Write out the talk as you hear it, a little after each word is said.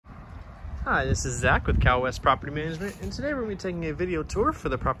Hi, this is Zach with Cal West Property Management, and today we're going to be taking a video tour for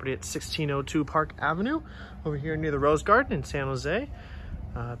the property at 1602 Park Avenue over here near the Rose Garden in San Jose.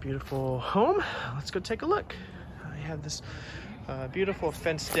 Beautiful home. Let's go take a look. You have this beautiful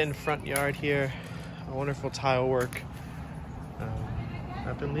fenced-in front yard here, wonderful tile work.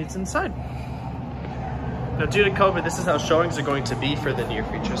 Up and leads inside. Now, due to COVID, this is how showings are going to be for the near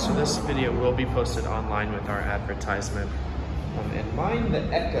future, so this video will be posted online with our advertisement. And mind the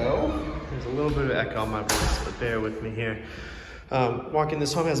echo. There's a little bit of echo on my voice, but bear with me here. Walking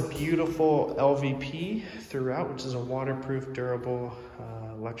this home has beautiful LVP throughout, which is a waterproof, durable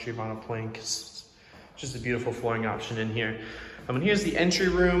luxury vinyl plank. It's just a beautiful flooring option in here. And here's the entry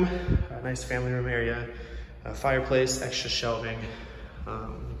room, a nice family room area, a fireplace, extra shelving,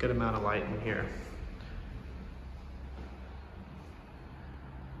 good amount of light in here.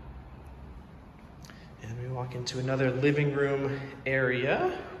 And we walk into another living room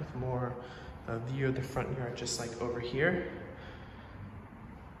area with more view of the front yard, just like over here.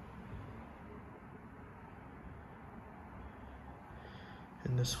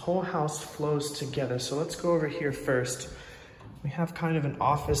 And this whole house flows together. So let's go over here first. We have kind of an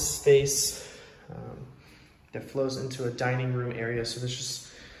office space that flows into a dining room area. So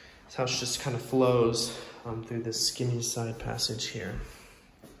this house just kind of flows through this skinny side passage here.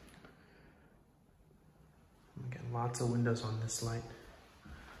 Again, lots of windows on this light.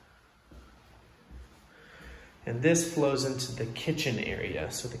 And this flows into the kitchen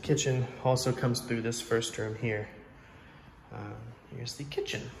area. So the kitchen also comes through this first room here. Here's the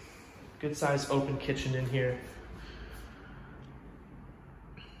kitchen. Good size open kitchen in here.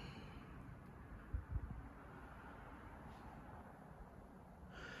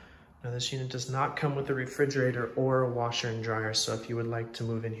 Now this unit does not come with a refrigerator or a washer and dryer, so if you would like to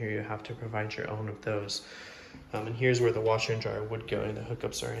move in here, you have to provide your own of those. And here's where the washer and dryer would go, and the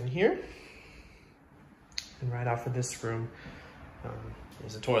hookups are in here. And right off of this room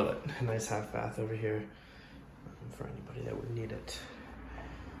is a toilet, a nice half bath over here for anybody that would need it.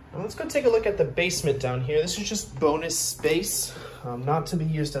 Now let's go take a look at the basement down here. This is just bonus space, not to be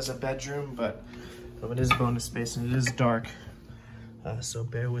used as a bedroom, but it is bonus space and it is dark. So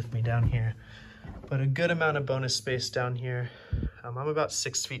bear with me down here. But a good amount of bonus space down here. I'm about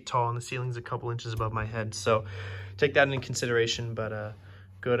 6 feet tall and the ceiling's a couple inches above my head. So take that into consideration, but a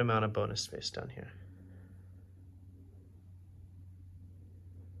good amount of bonus space down here.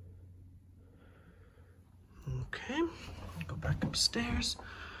 Okay, go back upstairs.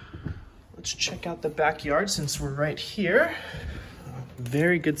 Let's check out the backyard since we're right here.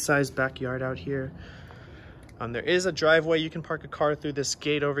 Very good sized backyard out here. There is a driveway. You can park a car through this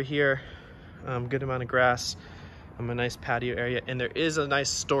gate over here. Good amount of grass, a nice patio area, and there is a nice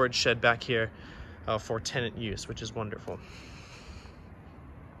storage shed back here for tenant use, which is wonderful.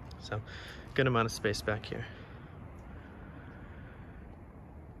 So, good amount of space back here.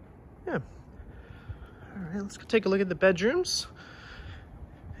 Yeah. All right, let's go take a look at the bedrooms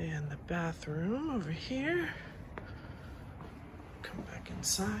and the bathroom over here. Come back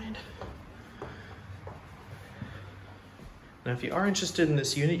inside. Now, if you are interested in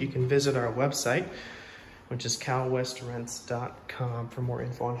this unit, you can visit our website, which is calwestrents.com for more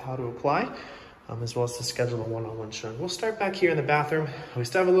info on how to apply, as well as to schedule a one-on-one showing. We'll start back here in the bathroom. We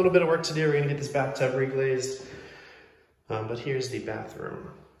still have a little bit of work to do. We're gonna get this bathtub reglazed, but here's the bathroom.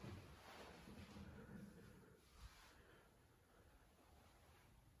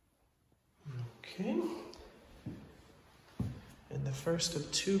 Okay. And the first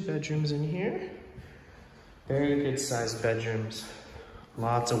of 2 bedrooms in here. Very good sized bedrooms.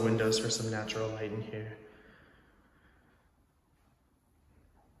 Lots of windows for some natural light in here.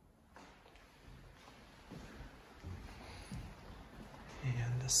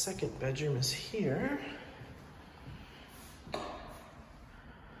 And the second bedroom is here.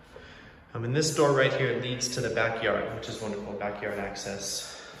 And this door right here leads to the backyard, which is wonderful. Backyard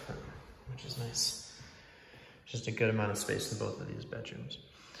access, which is nice. Just a good amount of space in both of these bedrooms.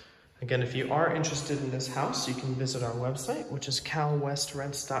 Again, if you are interested in this house, you can visit our website, which is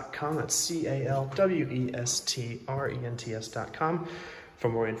calwestrents.com. That's CALWESTRENTS.com for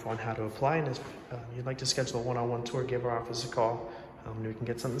more info on how to apply. And if you'd like to schedule a one-on-one tour, give our office a call, and we can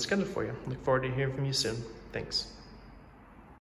get something scheduled for you. Look forward to hearing from you soon. Thanks.